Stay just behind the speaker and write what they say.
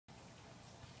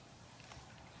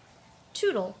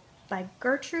Tootle by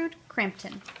Gertrude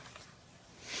Crampton.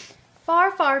 Far,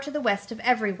 far to the west of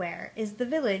everywhere is the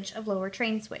village of Lower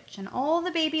Trainswitch, and all the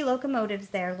baby locomotives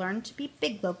there learn to be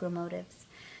big locomotives.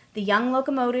 The young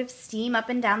locomotives steam up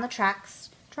and down the tracks,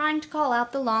 trying to call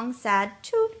out the long, sad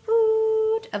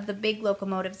toot-toot of the big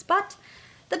locomotives, but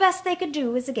the best they could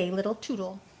do is a gay little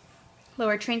tootle.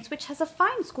 Lower Trainswitch has a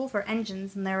fine school for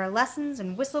engines, and there are lessons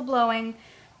in whistle-blowing,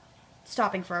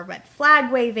 stopping for a red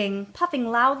flag waving,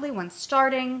 puffing loudly when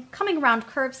starting, coming around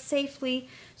curves safely,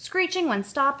 screeching when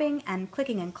stopping, and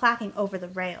clicking and clacking over the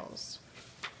rails.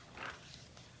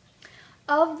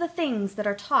 Of the things that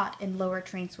are taught in Lower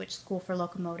Trainswitch School for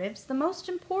Locomotives, the most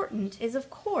important is,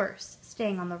 of course,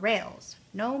 staying on the rails,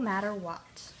 no matter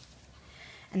what.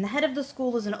 And the head of the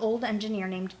school is an old engineer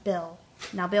named Bill.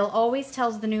 Now, Bill always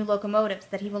tells the new locomotives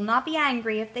that he will not be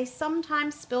angry if they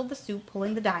sometimes spill the soup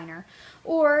pulling the diner,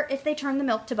 or if they turn the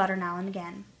milk to butter now and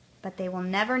again. But they will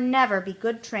never, never be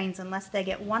good trains unless they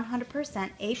get 100%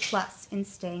 A+ in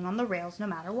staying on the rails no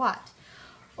matter what.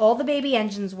 All the baby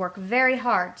engines work very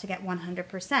hard to get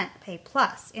 100%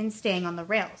 A+ in staying on the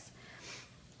rails.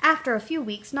 After a few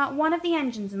weeks, not one of the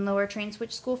engines in Lower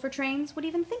Trainswitch School for Trains would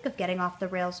even think of getting off the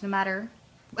rails no matter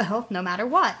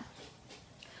what.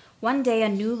 One day a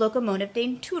new locomotive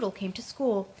named Tootle came to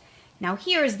school. "Now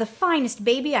here is the finest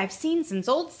baby I've seen since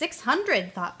old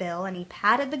 600, thought Bill, and he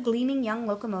patted the gleaming young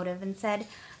locomotive and said,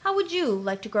 "How would you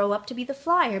like to grow up to be the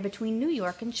flyer between New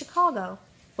York and Chicago?"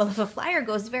 "Well, if a flyer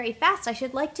goes very fast, I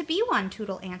should like to be one,"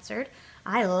 Tootle answered.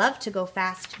 "I love to go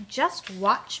fast. Just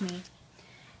watch me."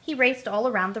 He raced all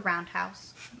around the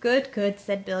roundhouse. "Good, good,"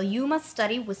 said Bill. "You must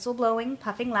study whistle-blowing,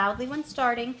 puffing loudly when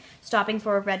starting, stopping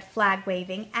for a red flag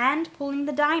waving, and pulling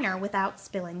the diner without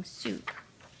spilling soup.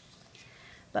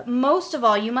 But most of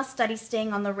all, you must study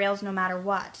staying on the rails no matter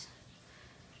what.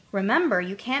 Remember,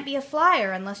 you can't be a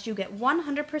flyer unless you get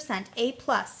 100%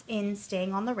 A+ in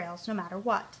staying on the rails no matter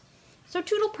what." So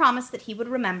Tootle promised that he would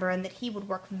remember and that he would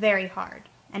work very hard.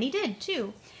 And he did,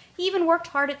 too. He even worked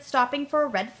hard at stopping for a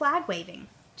red flag waving.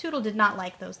 Tootle did not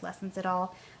like those lessons at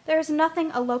all. There is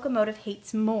nothing a locomotive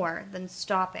hates more than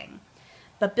stopping.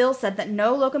 But Bill said that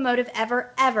no locomotive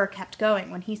ever kept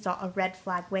going when he saw a red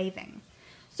flag waving.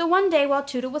 So one day while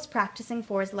Tootle was practicing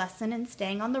for his lesson and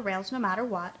staying on the rails no matter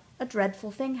what, a dreadful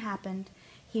thing happened.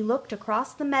 He looked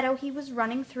across the meadow he was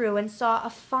running through and saw a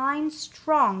fine,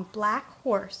 strong black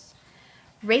horse.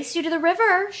 "Race you to the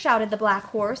river," shouted the black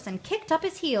horse, and kicked up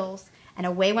his heels. And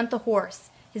away went the horse.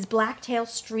 His black tail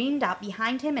streamed out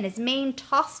behind him, and his mane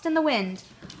tossed in the wind.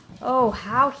 Oh,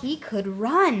 how he could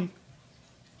run!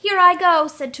 "Here I go,"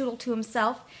 said Tootle to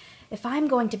himself. "If I'm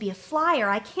going to be a flyer,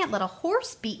 I can't let a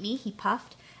horse beat me," he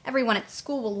puffed. "Everyone at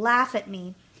school will laugh at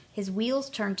me." His wheels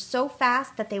turned so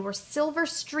fast that they were silver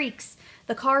streaks.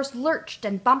 The cars lurched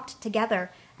and bumped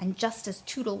together, and just as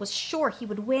Tootle was sure he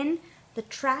would win, the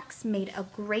tracks made a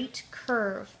great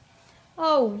curve.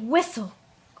 "Oh, whistle!"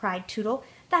 cried Tootle.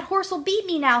 "That horse will beat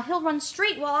me now. He'll run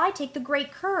straight while I take the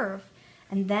great curve."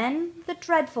 And then the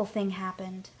dreadful thing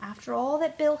happened. After all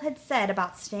that Bill had said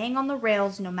about staying on the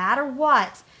rails no matter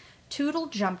what, Tootle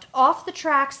jumped off the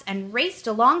tracks and raced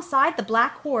alongside the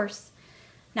black horse.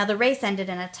 Now the race ended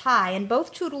in a tie, and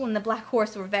both Tootle and the black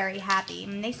horse were very happy,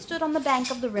 and they stood on the bank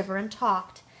of the river and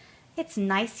talked. "It's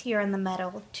nice here in the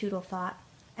meadow," Tootle thought.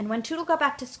 And when Tootle got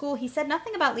back to school, he said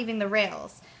nothing about leaving the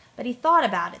rails, but he thought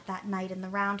about it that night in the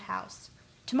roundhouse.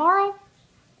 "Tomorrow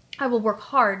I will work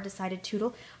hard," decided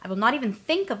Tootle. "I will not even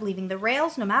think of leaving the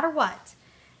rails no matter what."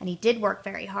 And he did work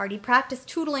very hard. He practiced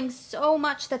tootling so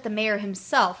much that the mayor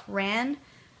himself ran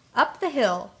up the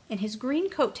hill in his green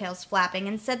coattails flapping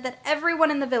and said that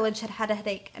everyone in the village had had a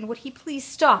headache and would he please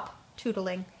stop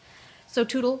tootling. So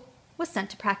Tootle was sent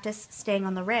to practice staying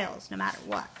on the rails no matter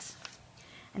what.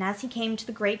 And as he came to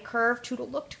the great curve, Tootle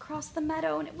looked across the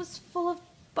meadow, and it was full of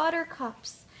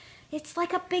buttercups. "It's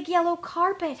like a big yellow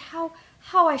carpet.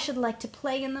 How I should like to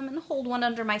play in them and hold one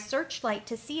under my searchlight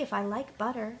to see if I like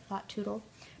butter," thought Tootle.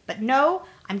 "But no,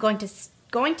 I'm going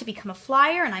to become a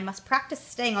flyer, and I must practice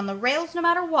staying on the rails no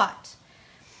matter what."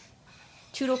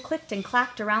 Tootle clicked and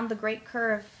clacked around the great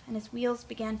curve, and his wheels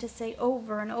began to say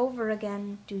over and over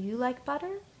again, "Do you like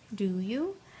butter? Do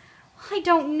you?" "I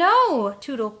don't know,"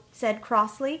 Tootle said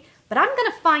crossly, "but I'm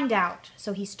going to find out."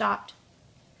 So he stopped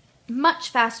much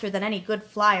faster than any good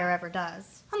flyer ever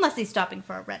does, unless he's stopping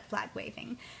for a red flag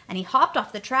waving, and he hopped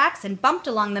off the tracks and bumped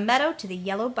along the meadow to the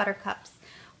yellow buttercups.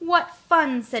 "What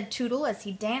fun!" said Tootle as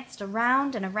he danced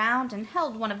around and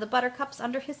held one of the buttercups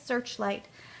under his searchlight.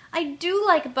 "I do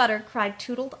like butter," cried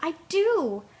Tootle. "I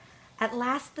do." At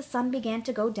last the sun began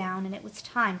to go down, and it was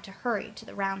time to hurry to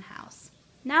the roundhouse.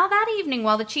 Now that evening,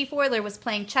 while the chief oiler was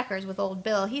playing checkers with old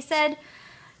Bill, he said,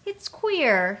 "It's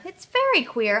queer, it's very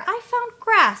queer. I found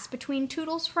grass between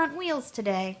Tootle's front wheels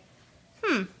today."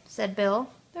 Said Bill.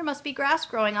 "There must be grass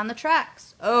growing on the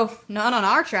tracks." "Oh, not on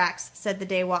our tracks," said the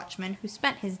day watchman, who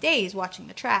spent his days watching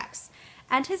the tracks,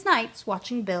 and his nights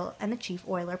watching Bill and the chief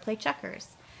oiler play checkers.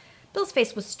 Bill's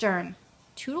face was stern.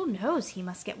 Tootle knows he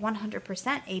must get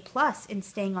 100% A+ in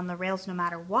staying on the rails no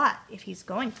matter what, if he's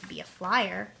going to be a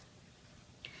flyer.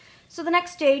 So the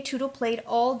next day Tootle played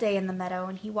all day in the meadow,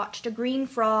 and he watched a green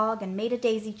frog and made a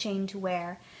daisy chain to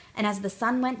wear, and as the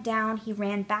sun went down he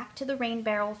ran back to the rain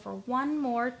barrel for one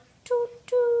more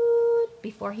toot-toot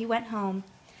before he went home.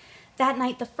 That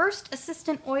night the first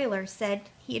assistant oiler said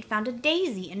he had found a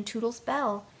daisy in Tootle's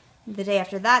bell. The day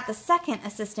after that the second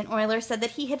assistant oiler said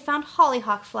that he had found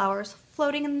hollyhock flowers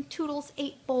floating in Tootle's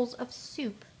 8 bowls of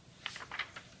soup.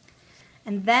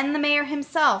 And then the mayor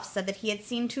himself said that he had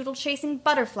seen Tootle chasing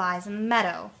butterflies in the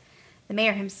meadow. The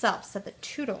mayor himself said that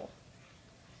Tootle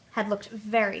had looked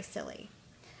very silly.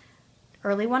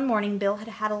 Early one morning Bill had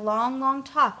had a long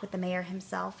talk with the mayor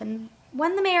himself, and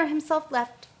when the mayor himself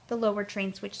left the lower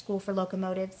train switch school for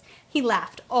locomotives, he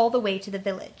laughed all the way to the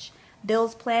village.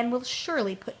 Bill's plan will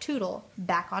surely put Tootle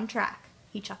back on track,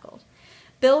 he chuckled.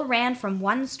 Bill ran from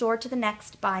one store to the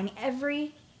next, buying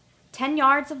every 10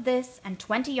 yards of this and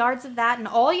 20 yards of that, and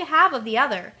all you have of the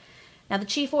other. Now the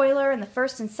chief oiler and the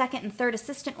first and second and third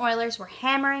assistant oilers were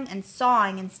hammering and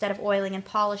sawing instead of oiling and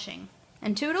polishing.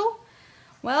 And Tootle?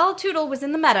 Well, Tootle was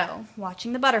in the meadow,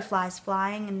 watching the butterflies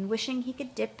flying and wishing he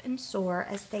could dip and soar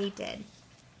as they did.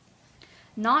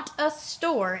 Not a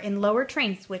store in Lower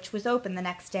Train Switch was open the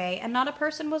next day, and not a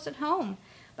person was at home.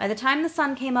 By the time the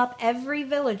sun came up, every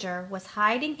villager was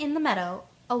hiding in the meadow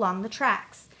along the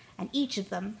tracks, and each of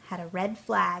them had a red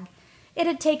flag. It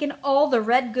had taken all the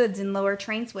red goods in Lower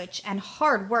Train Switch and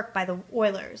hard work by the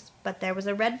oilers, but there was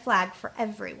a red flag for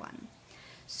everyone.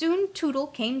 Soon Tootle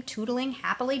came tootling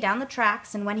happily down the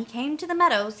tracks, and when he came to the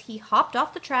meadows, he hopped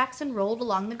off the tracks and rolled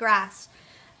along the grass.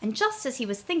 And just as he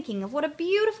was thinking of what a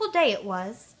beautiful day it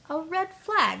was, a red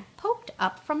flag poked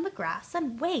up from the grass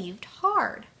and waved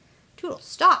hard. Tootle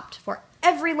stopped, for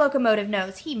every locomotive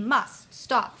knows he must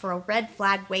stop for a red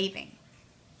flag waving.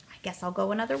 "I guess I'll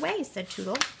go another way," said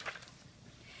Tootle.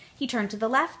 He turned to the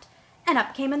left, and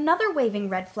up came another waving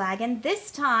red flag, and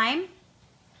this time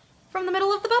from the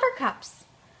middle of the buttercups.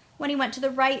 When he went to the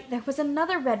right, there was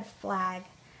another red flag.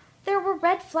 There were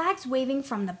red flags waving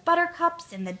from the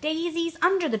buttercups and the daisies,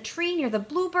 under the tree near the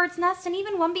bluebird's nest, and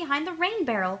even one behind the rain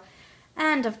barrel.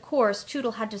 And, of course,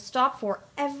 Tootle had to stop for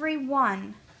every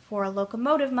one, for a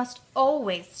locomotive must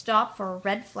always stop for a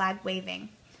red flag waving.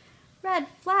 "Red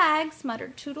flags,"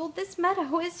 muttered Tootle. "This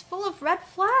meadow is full of red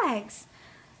flags.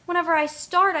 Whenever I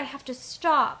start, I have to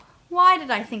stop. Why did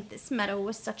I think this meadow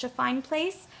was such a fine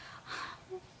place?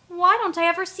 Why don't I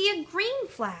ever see a green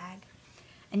flag?"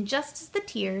 And just as the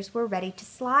tears were ready to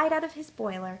slide out of his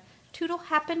boiler, Tootle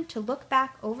happened to look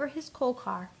back over his coal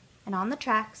car, and on the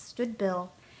tracks stood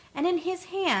Bill, and in his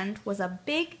hand was a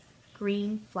big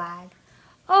green flag.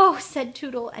 "Oh," said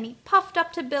Tootle, and he puffed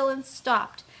up to Bill and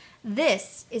stopped.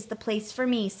 "This is the place for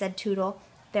me," said Tootle.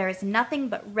 "There is nothing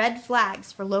but red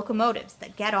flags for locomotives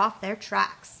that get off their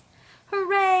tracks."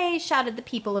 "Hooray!" shouted the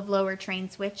people of Lower Train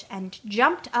Switch, and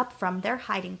jumped up from their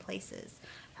hiding places.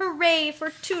 "Hooray for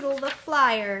Tootle the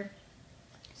Flyer!"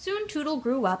 Soon Tootle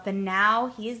grew up, and now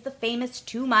he is the famous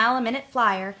 2-mile-a-minute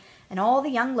flyer, and all the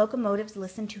young locomotives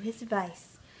listen to his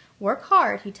advice. Work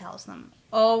hard, he tells them.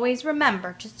 Always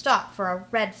remember to stop for a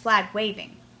red flag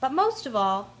waving. But most of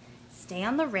all, stay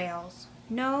on the rails,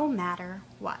 no matter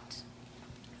what.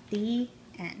 The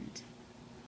end.